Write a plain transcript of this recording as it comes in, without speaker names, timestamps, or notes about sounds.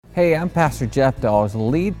Hey, I'm Pastor Jeff Dawes,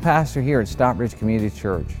 lead pastor here at Stockbridge Community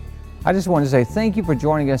Church. I just want to say thank you for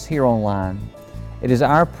joining us here online. It is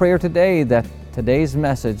our prayer today that today's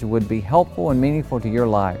message would be helpful and meaningful to your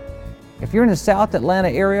life. If you're in the South Atlanta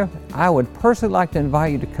area, I would personally like to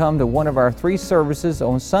invite you to come to one of our 3 services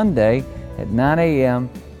on Sunday at 9 a.m.,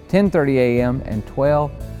 10:30 a.m., and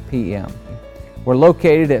 12 p.m. We're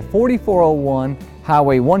located at 4401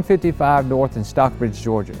 Highway 155 North in Stockbridge,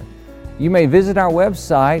 Georgia. You may visit our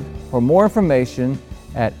website for more information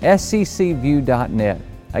at sccview.net.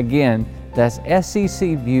 Again, that's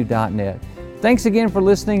sccview.net. Thanks again for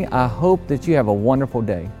listening. I hope that you have a wonderful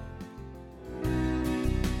day.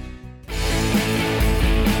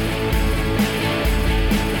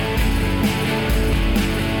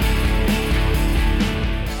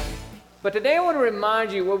 But today I want to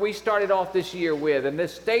remind you what we started off this year with, and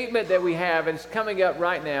this statement that we have, and it's coming up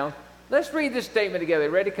right now. Let's read this statement together.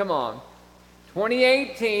 Ready? Come on.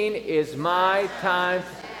 2018 is my time.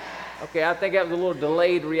 Okay, I think that was a little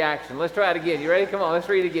delayed reaction. Let's try it again. You ready? Come on, let's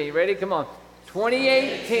read it again. You ready? Come on.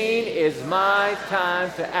 2018 is my time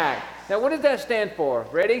to act. Now, what does that stand for?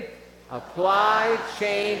 Ready? Apply,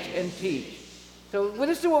 change, and teach. So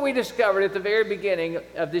this is what we discovered at the very beginning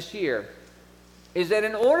of this year, is that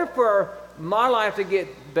in order for my life to get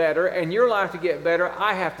better and your life to get better,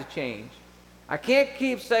 I have to change. I can't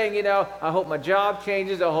keep saying, I hope my job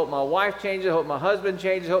changes, I hope my wife changes, I hope my husband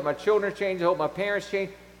changes, I hope my children change, I hope my parents change.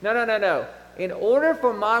 No. In order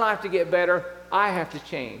for my life to get better, I have to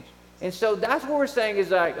change. And so that's what we're saying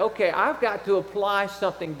is like, okay, I've got to apply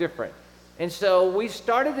something different. And so we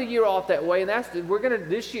started the year off that way, and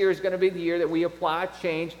this year is going to be the year that we apply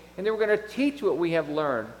change, and then we're going to teach what we have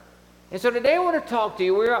learned. And so today I want to talk to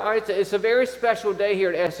you. It's a very special day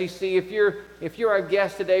here at SEC. If you're our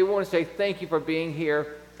guest today, we want to say thank you for being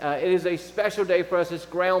here. It is a special day for us. It's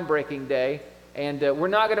groundbreaking day, and we're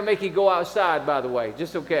not going to make you go outside, by the way.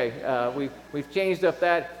 Just okay. We've changed up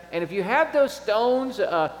that. And if you have those stones,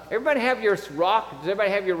 everybody have your rock. Does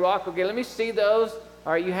everybody have your rock? Okay, let me see those.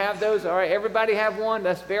 All right, you have those. All right, everybody have one.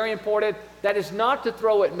 That's very important. That is not to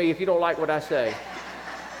throw at me if you don't like what I say.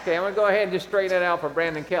 Okay, I'm going to go ahead and just straighten it out for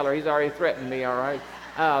Brandon Keller. He's already threatened me, all right?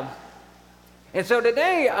 And so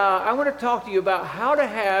today, I want to talk to you about how to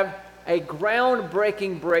have a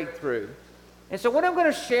groundbreaking breakthrough. And so what I'm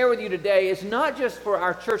going to share with you today is not just for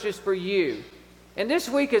our church, it's for you. And this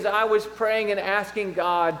week as I was praying and asking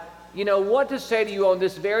God, what to say to you on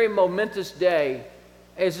this very momentous day,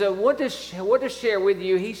 what to share with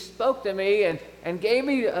you, He spoke to me and gave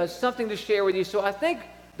me something to share with you. So I think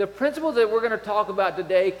the principle that we're going to talk about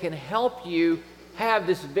today can help you have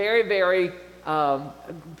this very, very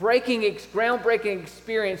groundbreaking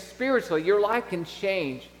experience spiritually. Your life can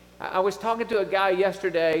change. I was talking to a guy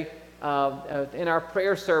yesterday in our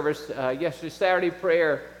prayer service, yesterday, Saturday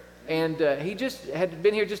prayer, and he just had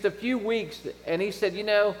been here just a few weeks, and he said,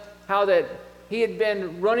 how that he had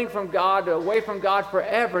been running from God, away from God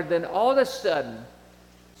forever, then all of a sudden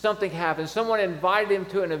something happened. Someone invited him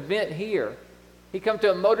to an event here. He come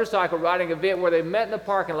to a motorcycle riding event where they met in the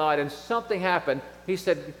parking lot, and something happened. He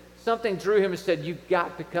said, something drew him and said, you've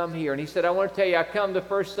got to come here. And he said, I want to tell you, I come the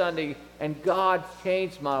first Sunday, and God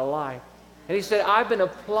changed my life. And he said, I've been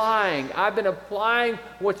applying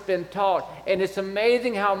what's been taught, and it's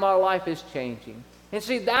amazing how my life is changing. And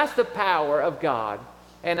see, that's the power of God.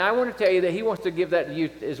 And I want to tell you that He wants to give that to you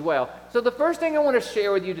as well. So the first thing I want to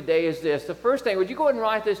share with you today is this. The first thing, would you go ahead and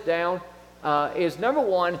write this down? Is number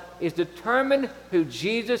one, is determine who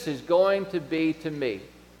Jesus is going to be to me.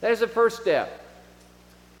 That is the first step.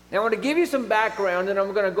 Now I want to give you some background, and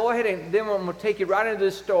I'm going to go ahead and then I'm going to take you right into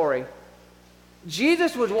this story.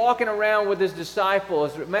 Jesus was walking around with His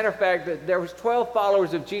disciples. As a matter of fact, there was 12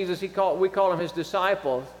 followers of Jesus. We call them His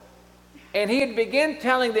disciples. And He had begun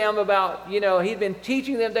telling them about, He'd been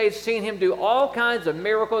teaching them. They'd seen Him do all kinds of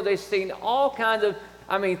miracles. They'd seen all kinds of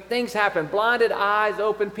things happen, blinded eyes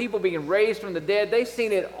open, people being raised from the dead. They've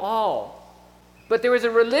seen it all. But there was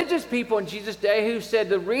a religious people in Jesus' day who said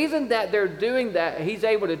the reason that they're doing that, He's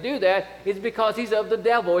able to do that, is because He's of the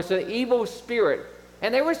devil. It's an evil spirit.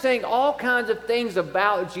 And they were saying all kinds of things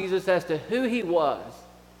about Jesus as to who He was.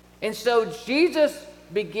 And so Jesus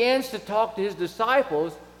begins to talk to His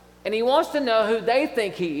disciples, and He wants to know who they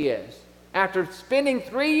think He is. After spending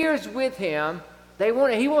 3 years with Him,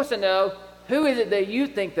 He wants to know, who is it that you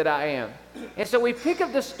think that I am? And so we pick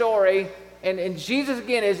up the story, and Jesus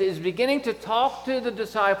again is beginning to talk to the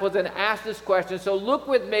disciples and ask this question. So look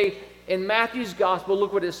with me in Matthew's gospel.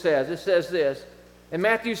 Look what it says. It says this. In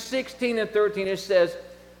Matthew 16 and 13, it says,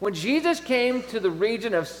 when Jesus came to the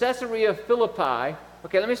region of Caesarea Philippi,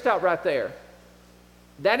 okay, let me stop right there.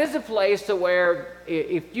 That is a place to where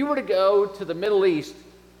if you were to go to the Middle East,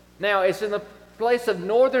 now it's in the place of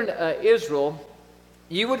northern Israel,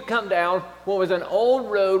 you would come down what was an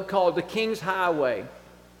old road called the King's Highway.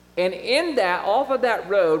 And in that, off of that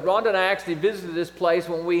road, Rhonda and I actually visited this place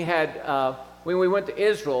when we went to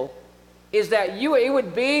Israel, is that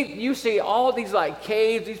you see all these like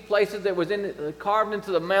caves, these places that was carved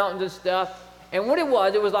into the mountains and stuff. And what it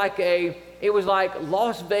was like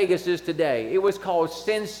Las Vegas is today. It was called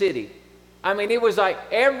Sin City. I mean, it was like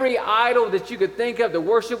every idol that you could think of, the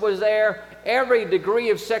worship was there. Every degree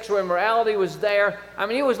of sexual immorality was there. I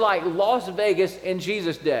mean, it was like Las Vegas in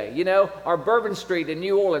Jesus' day, or Bourbon Street in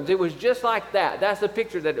New Orleans. It was just like that. That's the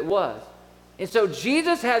picture that it was. And so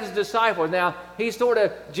Jesus had his disciples. Now,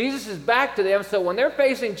 Jesus is back to them. So when they're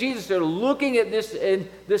facing Jesus, they're looking at this in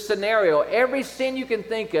this scenario, every sin you can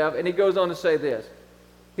think of. And he goes on to say this.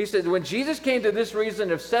 He said, when Jesus came to this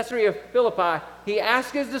region of Caesarea Philippi, he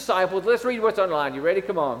asked his disciples, let's read what's underlined. You ready?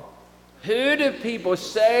 Come on. Who do people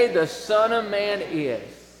say the Son of Man is?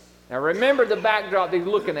 Now remember the backdrop they're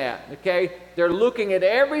looking at, okay? They're looking at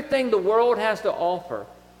everything the world has to offer.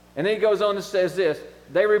 And then he goes on and says this.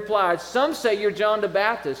 They replied, some say you're John the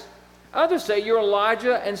Baptist. Others say you're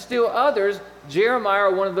Elijah, and still others, Jeremiah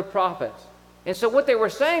or one of the prophets. And so what they were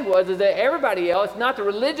saying was that everybody else, not the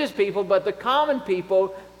religious people, but the common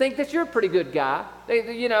people, think that you're a pretty good guy.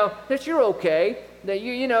 That you're okay. That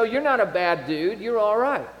you're not a bad dude. You're all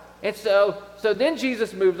right. And so then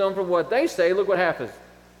Jesus moves on from what they say. Look what happens.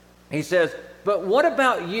 He says, but what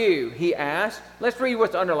about you? He asked. Let's read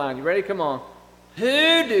what's underlined. You ready? Come on.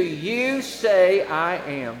 Who do you say I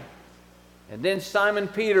am? And then Simon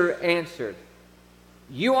Peter answered,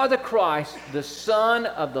 you are the Christ, the Son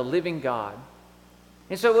of the living God.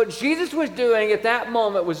 And so what Jesus was doing at that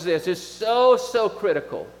moment was this. It's so, so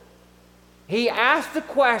critical. He asked the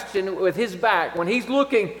question with his back. When he's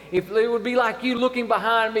looking, if it would be like you looking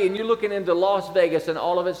behind me and you're looking into Las Vegas and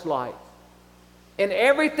all of its lights. And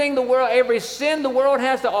everything every sin the world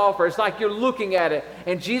has to offer, it's like you're looking at it.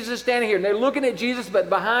 And Jesus is standing here, and they're looking at Jesus, but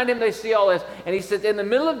behind him they see all this. And he said, in the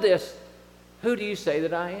middle of this, who do you say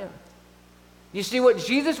that I am? You see, what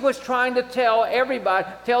Jesus was trying to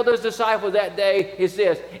tell those disciples that day is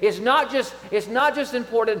this. It's not just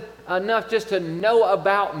important enough just to know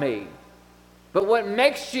about me. But what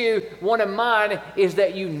makes you one of mine is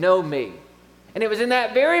that you know me. And it was in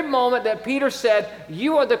that very moment that Peter said,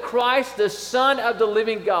 you are the Christ, the Son of the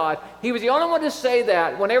living God. He was the only one to say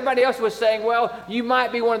that when everybody else was saying, well, you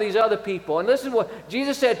might be one of these other people. And listen to what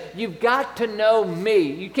Jesus said, you've got to know me.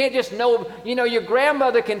 You can't just know, your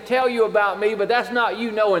grandmother can tell you about me, but that's not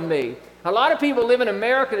you knowing me. A lot of people live in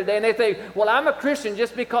America today and they think, well, I'm a Christian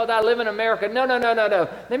just because I live in America. No.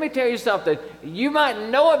 Let me tell you something. You might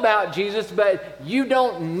know about Jesus, but you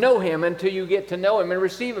don't know him until you get to know him and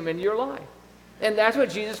receive him in your life. And that's what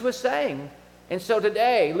Jesus was saying. And so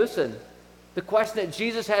today, listen, the question that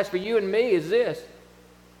Jesus has for you and me is this.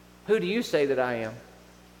 Who do you say that I am?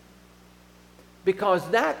 Because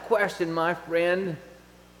that question, my friend,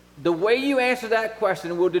 the way you answer that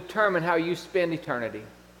question will determine how you spend eternity.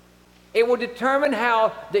 It will determine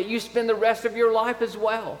how that you spend the rest of your life as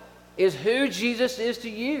well. Is who Jesus is to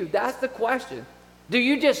you. That's the question. Do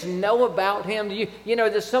you just know about him?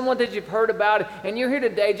 There's someone that you've heard about, and you're here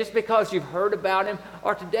today just because you've heard about him,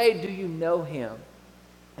 or today, do you know him?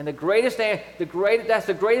 And that's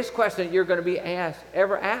the greatest question that you're going to be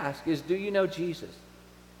ever asked is, do you know Jesus?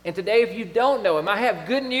 And today, if you don't know him, I have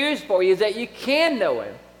good news for you, is that you can know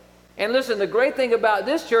him. And listen, the great thing about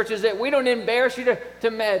this church is that we don't embarrass you to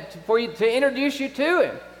introduce you to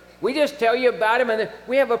him. We just tell you about him, and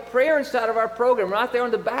we have a prayer inside of our program right there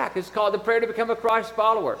on the back. It's called the Prayer to Become a Christ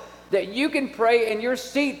Follower, that you can pray in your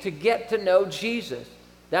seat to get to know Jesus.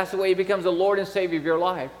 That's the way he becomes the Lord and Savior of your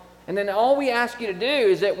life. And then all we ask you to do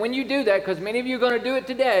is that when you do that, because many of you are going to do it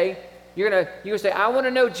today, you're going to say, I want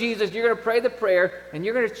to know Jesus. You're going to pray the prayer, and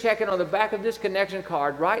you're going to check it on the back of this connection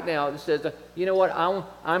card right now that says, you know what,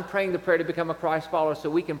 I'm praying the prayer to become a Christ follower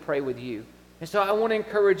so we can pray with you. And so I want to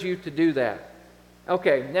encourage you to do that.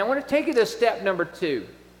 Okay, now I want to take you to step number 2.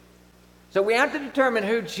 So we have to determine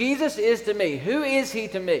who Jesus is to me. Who is he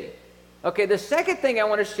to me? Okay, the second thing I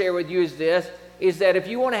want to share with you is that if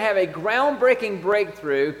you want to have a groundbreaking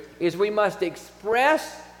breakthrough, is we must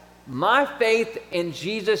express my faith in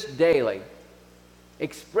Jesus daily.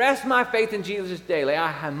 Express my faith in Jesus daily.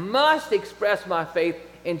 I must express my faith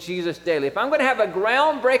in Jesus daily. If I'm going to have a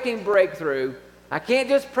groundbreaking breakthrough, I can't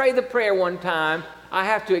just pray the prayer one time. I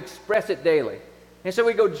have to express it daily. And so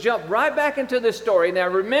we jump right back into this story. Now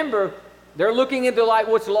remember, they're looking into like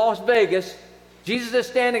what's Las Vegas. Jesus is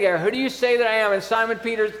standing there. Who do you say that I am? And Simon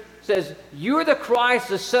Peter says, "You're the Christ,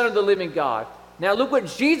 the Son of the living God." Now look what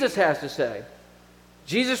Jesus has to say.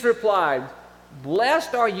 Jesus replied,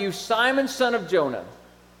 "Blessed are you, Simon, son of Jonah,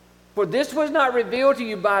 for this was not revealed to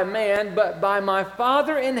you by man, but by my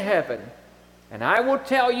Father in heaven. And I will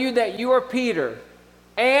tell you that you are Peter."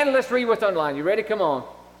 And let's read what's underlined. You ready? Come on.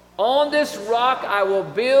 "On this rock I will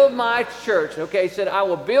build my church." Okay, he said, "I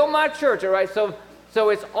will build my church." All right, so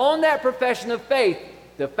it's on that profession of faith.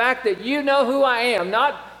 The fact that you know who I am.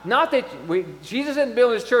 Not that Jesus isn't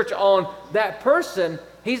building his church on that person.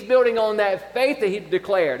 He's building on that faith that he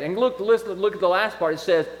declared. And look at the last part. It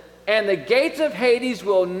says, "And the gates of Hades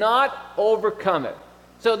will not overcome it."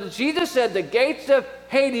 So Jesus said the gates of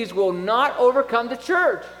Hades will not overcome the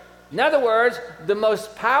church. In other words, the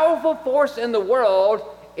most powerful force in the world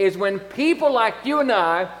is when people like you and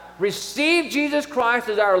I receive Jesus Christ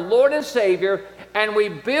as our Lord and Savior, and we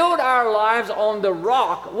build our lives on the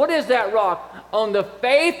rock. What is that rock? On the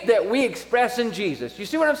faith that we express in Jesus. You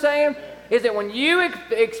see what I'm saying? Is that when you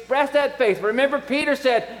express that faith, remember Peter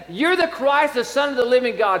said, "You're the Christ, the Son of the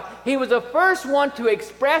living God." He was the first one to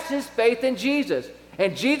express his faith in Jesus.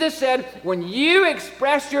 And Jesus said, when you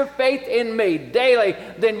express your faith in me daily,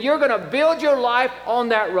 then you're going to build your life on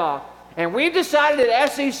that rock. And we've decided at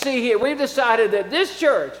SEC here, we've decided that this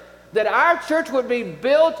church, that our church would be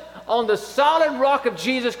built on the solid rock of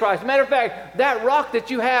Jesus Christ. Matter of fact, that rock that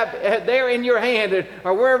you have there in your hand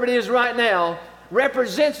or wherever it is right now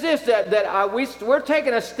represents this, that we're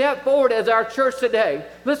taking a step forward as our church today.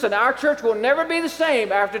 Listen, our church will never be the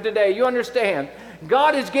same after today. You understand?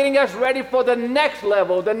 God is getting us ready for the next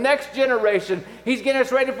level, the next generation. He's getting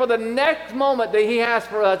us ready for the next moment that he has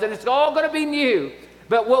for us, and it's all going to be new.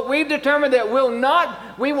 But what we've determined that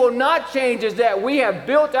we will not change is that we have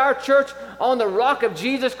built our church on the rock of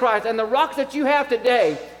Jesus Christ. And the rocks that you have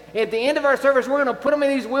today, at the end of our service, we're going to put them in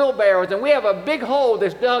these wheelbarrows, and we have a big hole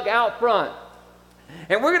that's dug out front.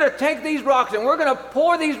 And we're going to take these rocks and we're going to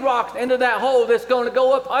pour these rocks into that hole that's going to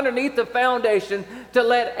go up underneath the foundation to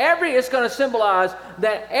it's going to symbolize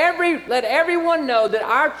that let everyone know that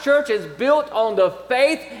our church is built on the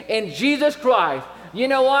faith in Jesus Christ. You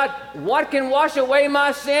know what? What can wash away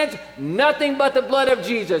my sins? Nothing but the blood of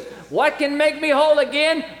Jesus. What can make me whole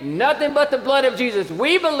again? Nothing but the blood of Jesus.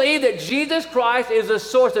 We believe that Jesus Christ is the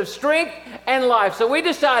source of strength and life. So we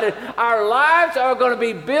decided our lives are going to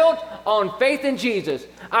be built on faith in Jesus.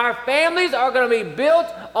 Our families are going to be built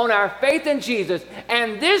on our faith in Jesus.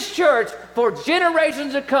 And this church, for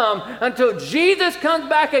generations to come, until Jesus comes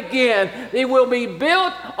back again, it will be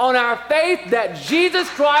built on our faith that Jesus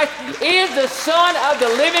Christ is the Son of the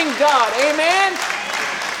living God. Amen?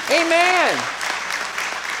 Amen.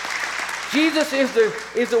 Jesus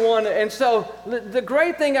is the one. And so the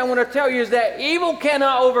great thing I want to tell you is that evil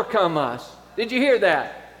cannot overcome us. Did you hear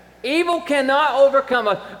that? Evil cannot overcome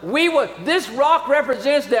us. This rock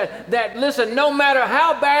represents that, listen, no matter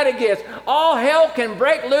how bad it gets, all hell can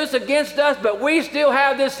break loose against us, but we still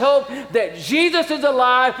have this hope that Jesus is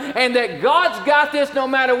alive and that God's got this no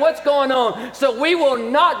matter what's going on. So we will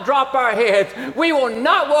not drop our heads. We will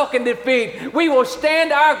not walk in defeat. We will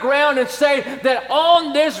stand our ground and say that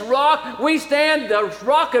on this rock we stand, the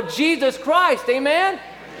rock of Jesus Christ. Amen?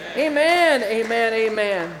 Amen. Amen. Amen.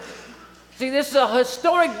 Amen. See, this is a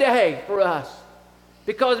historic day for us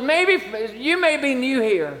because maybe you may be new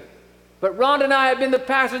here, but Rhonda and I have been the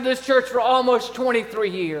pastor of this church for almost 23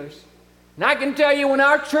 years. And I can tell you when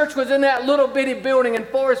our church was in that little bitty building in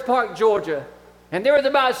Forest Park, Georgia, and there was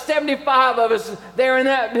about 75 of us there in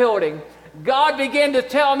that building, God began to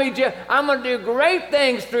tell me, "Jeff, I'm going to do great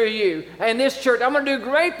things through you and this church. I'm going to do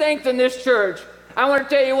great things in this church." I want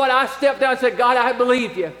to tell you what, I stepped down and said, "God, I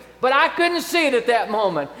believe you." But I couldn't see it at that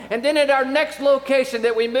moment. And then at our next location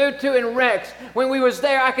that we moved to in Rex, when we was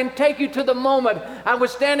there, I can take you to the moment. I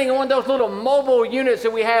was standing in one of those little mobile units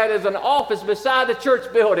that we had as an office beside the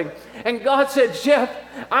church building. And God said, "Jeff,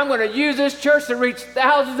 I'm going to use this church to reach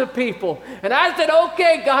thousands of people." And I said,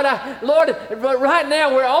 "Okay, God, Lord, but right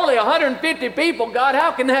now we're only 150 people. God,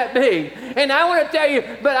 how can that be?" And I want to tell you,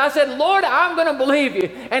 but I said, "Lord, I'm going to believe you."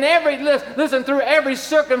 And listen, through every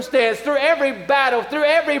circumstance, through every battle, through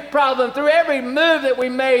every problem, through every move that we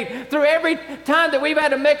made, through every time that we've had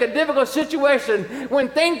to make a difficult situation, when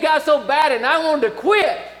things got so bad and I wanted to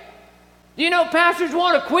quit. Do you know pastors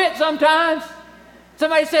want to quit sometimes?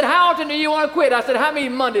 Somebody said, "How often do you want to quit?" I said, "How many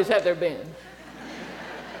Mondays have there been?"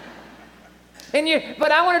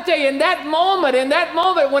 But I want to tell you, in that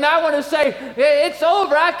moment when I want to say, "It's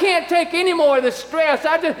over, I can't take any more of the stress,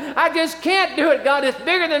 I just can't do it, God, it's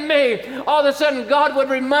bigger than me," all of a sudden God would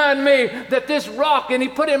remind me that this rock, and he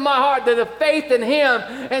put in my heart that the faith in him,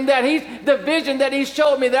 and that the vision that he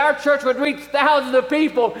showed me that our church would reach thousands of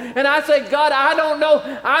people. And I said, God, I don't know.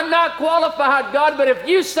 I'm not qualified, God, but if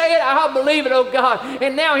you say it, I'll believe it, oh God.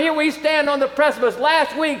 And now here we stand on the precipice.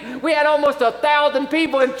 Last week, we had almost 1,000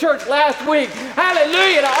 people in church last week.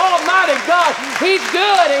 Hallelujah to Almighty God. He's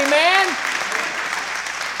good, amen.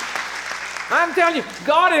 I'm telling you,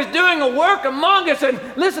 God is doing a work among us. And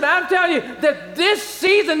listen, I'm telling you that this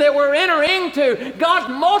season that we're entering into, God's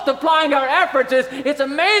multiplying our efforts. It's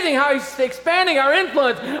amazing how He's expanding our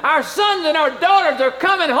influence. Our sons and our daughters are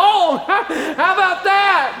coming home. How about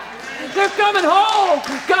that? They're coming home.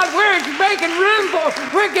 God, we're making room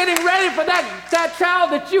for, we're getting ready for that child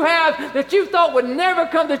that you have that you thought would never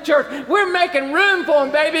come to church. We're making room for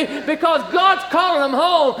them, baby, because God's calling them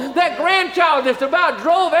home. That grandchild that's about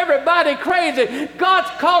drove everybody crazy, God's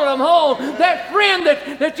calling them home. That friend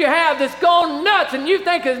that you have that's gone nuts and you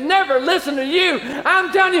think has never listened to you,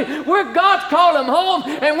 I'm telling you, God's calling them home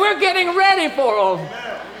and we're getting ready for them.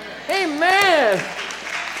 Amen.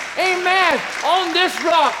 Amen. On this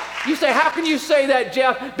rock. You say, how can you say that,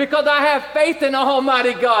 Jeff? Because I have faith in the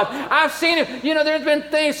Almighty God. I've seen it. You know, there's been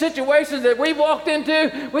situations that we've walked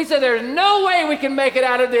into. We said, there's no way we can make it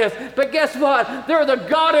out of this. But guess what? There's a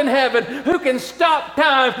God in heaven who can stop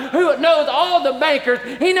time, who knows all the bankers.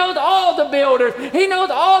 He knows all the builders. He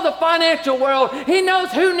knows all the financial world. He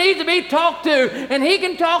knows who needs to be talked to, and He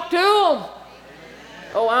can talk to them.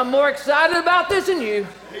 Oh, I'm more excited about this than you.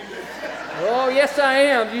 Oh, yes, I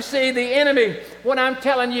am. You see, the enemy, what I'm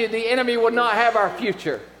telling you, the enemy will not have our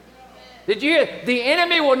future. Did you hear? The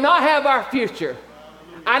enemy will not have our future.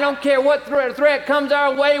 I don't care what threat comes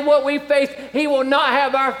our way, what we face, he will not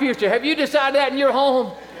have our future. Have you decided that in your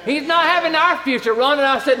home? He's not having our future. Ron and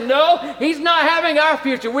I said, no, he's not having our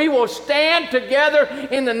future. We will stand together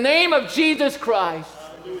in the name of Jesus Christ.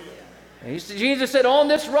 And Jesus said, on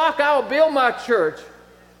this rock I will build my church.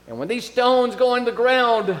 And when these stones go in the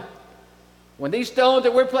ground, when these stones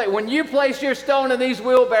that we're playing, when you place your stone in these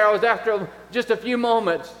wheelbarrows after just a few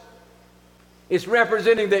moments, it's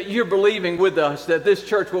representing that you're believing with us that this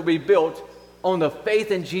church will be built on the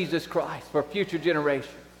faith in Jesus Christ for future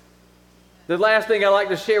generations. The last thing I'd like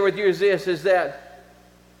to share with you is this, is that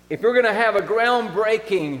if we're going to have a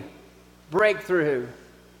groundbreaking breakthrough,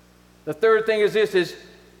 the third thing is this, is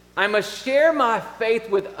I must share my faith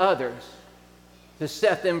with others to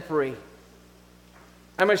set them free.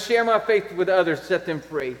 I must share my faith with others, set them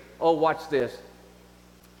free. Oh, watch this.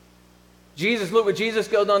 Look what Jesus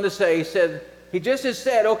goes on to say. He said, he just has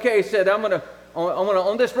said, okay, he said, on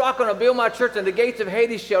this rock I'm going to build my church and the gates of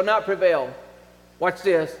Hades shall not prevail. Watch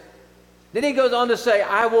this. Then he goes on to say,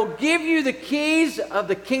 I will give you the keys of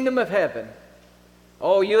the kingdom of heaven.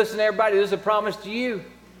 Oh, you listen, everybody, this is a promise to you.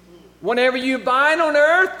 Whatever you bind on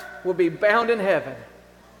earth will be bound in heaven.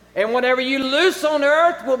 And whatever you loose on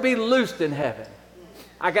earth will be loosed in heaven.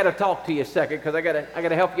 I got to talk to you a second because I got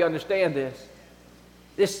to help you understand this.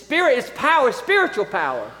 This spirit is power, spiritual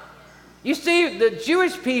power. You see, the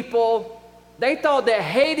Jewish people, they thought that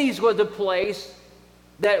Hades was a place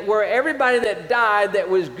that where everybody that died that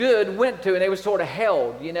was good went to, and they were sort of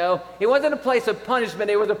held, you know. It wasn't a place of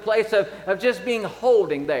punishment. It was a place of just being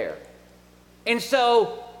holding there. And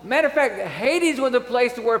so, matter of fact, Hades was a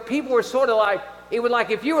place where people were sort of like, it was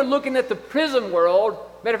like if you were looking at the prison world.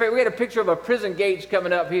 Matter of fact, we had a picture of a prison gates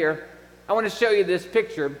coming up here. I want to show you this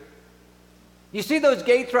picture. You see those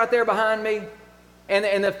gates right there behind me?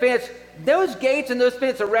 And the fence, those gates and those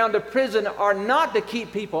fences around the prison are not to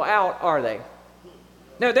keep people out, are they?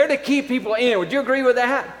 No, they're to keep people in. Would you agree with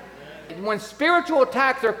that? When spiritual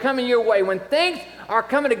attacks are coming your way, when things are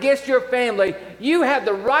coming against your family, you have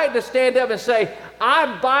the right to stand up and say,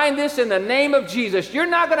 I bind this in the name of Jesus. You're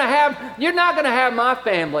not going to have my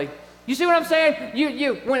family. You see what I'm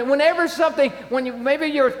saying? Whenever something, maybe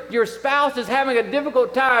your spouse is having a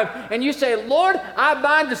difficult time, and you say, Lord, I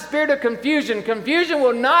bind the spirit of confusion. Confusion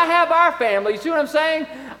will not have our family. You see what I'm saying?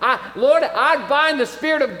 Lord, I bind the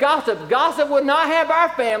spirit of gossip. Gossip will not have our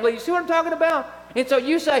family. You see what I'm talking about? And so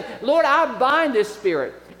you say, Lord, I bind this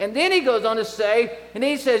spirit. And then he goes on to say, and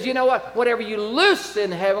he says, you know what? Whatever you loose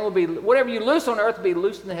in heaven will be, whatever you loose on earth will be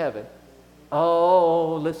loosed in heaven.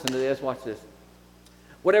 Oh, listen to this. Watch this.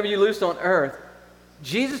 Whatever you loose on earth.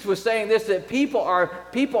 Jesus was saying this, that people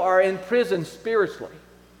are in prison spiritually.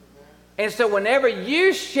 And so whenever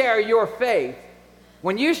you share your faith,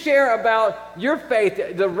 when you share about your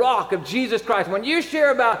faith, the rock of Jesus Christ, when you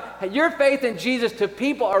share about your faith in Jesus to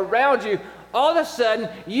people around you, all of a sudden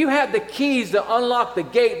you have the keys to unlock the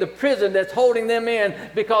gate, the prison that's holding them in,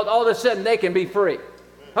 because all of a sudden they can be free.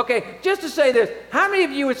 Okay, just to say this, how many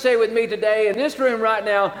of you would say with me today in this room right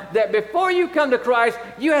now that before you come to Christ,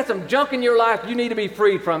 you had some junk in your life you need to be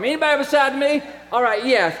freed from? Anybody beside me? All right,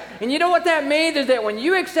 yes. And you know what that means is that when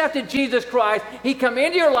you accepted Jesus Christ, he come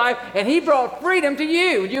into your life and he brought freedom to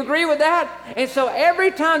you. Do you agree with that? And so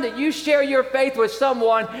every time that you share your faith with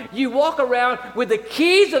someone, you walk around with the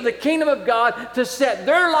keys of the kingdom of God to set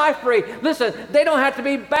their life free. Listen, they don't have to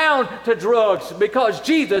be bound to drugs because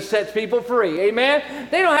Jesus sets people free. Amen?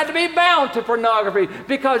 They don't have to be bound to pornography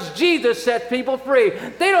because Jesus sets people free.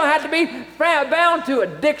 They don't have to be bound to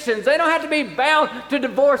addictions. They don't have to be bound to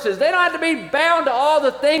divorces. They don't have to be bound to all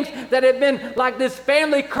the things that have been like this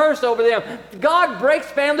family curse over them. God breaks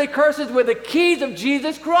family curses with the keys of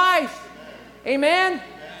Jesus Christ. Amen?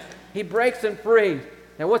 He breaks them free.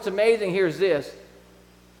 Now what's amazing here is this,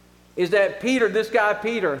 is that Peter, this guy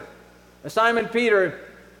Peter, Simon Peter,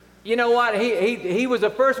 you know what? He was the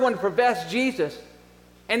first one to profess Jesus.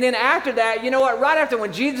 And then after that, you know what? Right after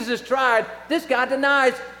when Jesus is tried, this guy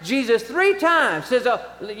denies Jesus 3 times. Says,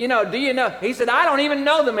 do you know? He said, I don't even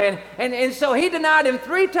know the man. And so he denied him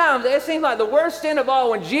 3 times. It seemed like the worst sin of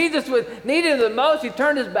all. When Jesus was needed the most, he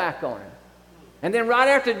turned his back on him. And then right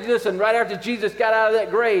after Jesus got out of that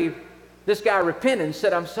grave, this guy repented and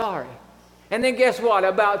said, I'm sorry. And then guess what?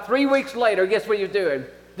 About 3 weeks later, guess what he was doing?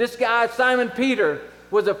 This guy, Simon Peter,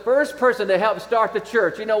 was the first person to help start the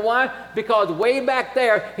church. You know why? Because way back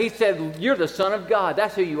there, he said, you're the Son of God.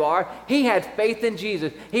 That's who you are. He had faith in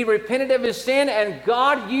Jesus. He repented of his sin, and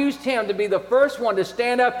God used him to be the first one to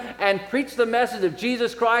stand up and preach the message of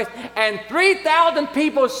Jesus Christ, and 3,000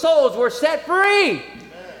 people's souls were set free. Amen.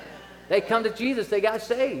 They come to Jesus. They got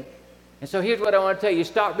saved. And so here's what I want to tell you.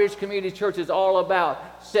 Stockbridge Community Church is all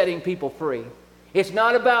about setting people free. It's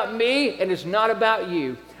not about me, and it's not about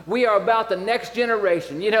you. We are about the next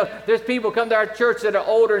generation. You know, there's people come to our church that are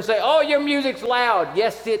older and say, oh, your music's loud.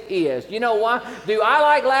 Yes, it is. You know why? Do I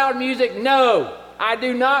like loud music? No, I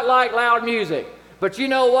do not like loud music. But you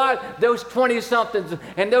know what? Those 20-somethings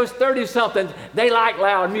and those 30-somethings, they like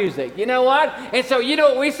loud music. You know what? And so you know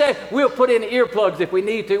what we say? We'll put in earplugs if we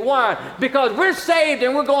need to. Why? Because we're saved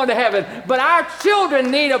and we're going to heaven. But our children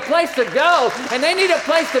need a place to go, and they need a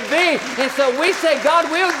place to be. And so we say,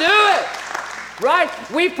 God will do it. Right?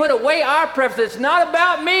 We put away our preferences. It's not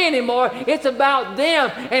about me anymore. It's about them.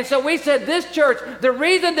 And so we said this church, the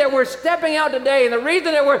reason that we're stepping out today and the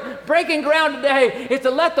reason that we're breaking ground today is to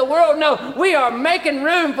let the world know we are making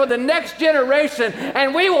room for the next generation.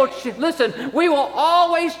 And we will, listen, we will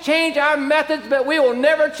always change our methods, but we will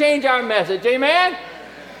never change our message. Amen?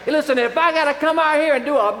 Listen, if I got to come out here and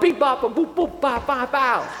do a beep bop, a boop boop, bow, bow,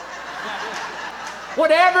 bow.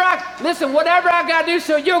 Whatever I got to do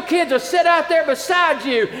so your kids will sit out there beside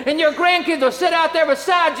you and your grandkids will sit out there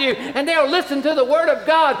beside you and they'll listen to the Word of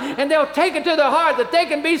God and they'll take it to their heart that they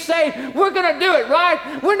can be saved. We're going to do it,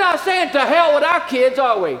 right? We're not saying to hell with our kids,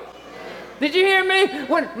 are we? Did you hear me?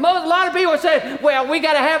 A lot of people say, well, we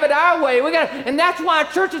got to have it our way. And that's why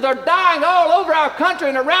churches are dying all over our country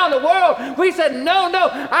and around the world. We said, no,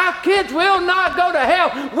 our kids will not go to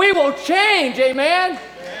hell. We will change, amen?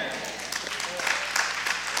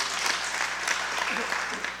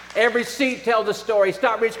 Every seat tells a story.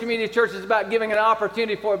 Stockbridge Community Church is about giving an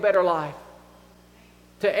opportunity for a better life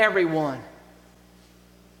to everyone.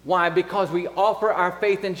 Why? Because we offer our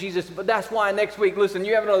faith in Jesus. But that's why next week, listen,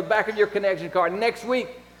 you have it on the back of your connection card. Next week,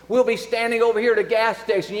 we'll be standing over here at a gas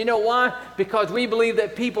station. You know why? Because we believe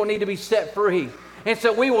that people need to be set free. And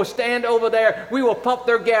so we will stand over there. We will pump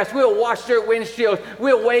their gas. We'll wash their windshields.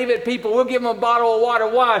 We'll wave at people. We'll give them a bottle of water.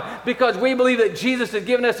 Why? Because we believe that Jesus has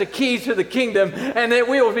given us the keys to the kingdom and that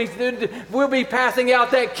we'll be passing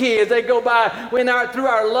out that key as they go by. Through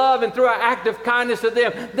our love and through our act of kindness to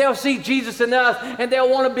them, they'll see Jesus in us and they'll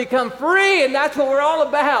want to become free. And that's what we're all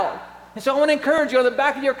about. And so I want to encourage you on the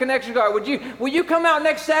back of your connection card. Will you come out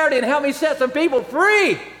next Saturday and help me set some people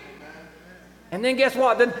free? And then guess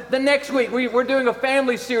what? The next week, we're doing a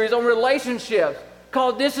family series on relationships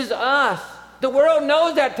called This Is Us. The world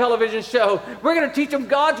knows that television show. We're going to teach them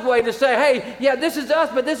God's way to say, hey, yeah, this is us,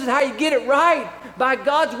 but this is how you get it right, by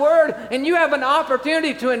God's word. And you have an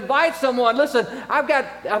opportunity to invite someone. Listen, I've got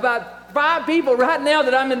about 5 people right now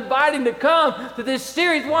that I'm inviting to come to this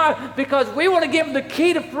series. Why? Because we want to give them the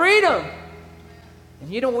key to freedom. And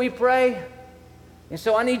you know what we pray? And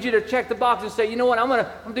so I need you to check the box and say, you know what, I'm going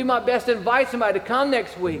to do my best to invite somebody to come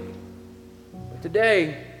next week. But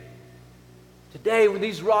today, with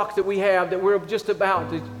these rocks that we have that we're just about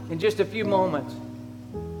to, in just a few moments,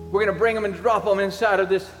 we're going to bring them and drop them inside of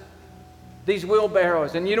these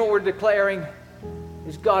wheelbarrows. And you know what we're declaring?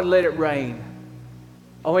 Is God, let it rain.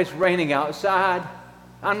 Oh, it's raining outside.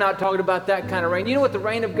 I'm not talking about that kind of rain. You know what the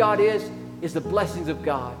rain of God is? Is the blessings of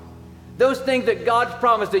God. Those things that God's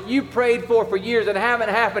promised that you prayed for years and haven't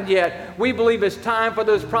happened yet, we believe it's time for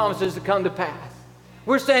those promises to come to pass.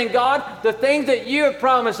 We're saying, God, the things that you have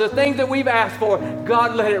promised, the things that we've asked for,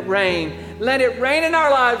 God, let it rain. Let it rain in our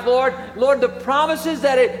lives, Lord. Lord, the promises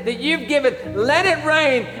that you've given, let it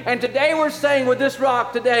rain. And today we're saying with this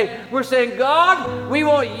rock today, we're saying, God, we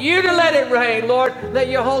want you to let it rain, Lord. Let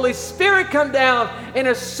your Holy Spirit come down in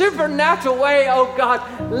a supernatural way, oh God.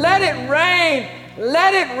 Let it rain.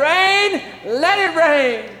 Let it rain. Let it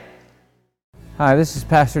rain. Hi, this is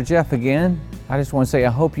Pastor Jeff again. I just want to say I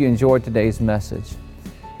hope you enjoyed today's message.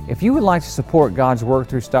 If you would like to support God's work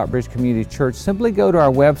through Stockbridge Community Church, simply go to our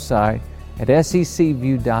website at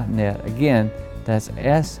sccview.net. Again, that's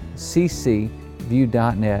sccview.net,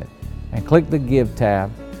 and click the Give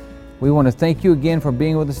tab. We want to thank you again for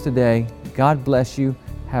being with us today. God bless you.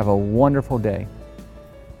 Have a wonderful day.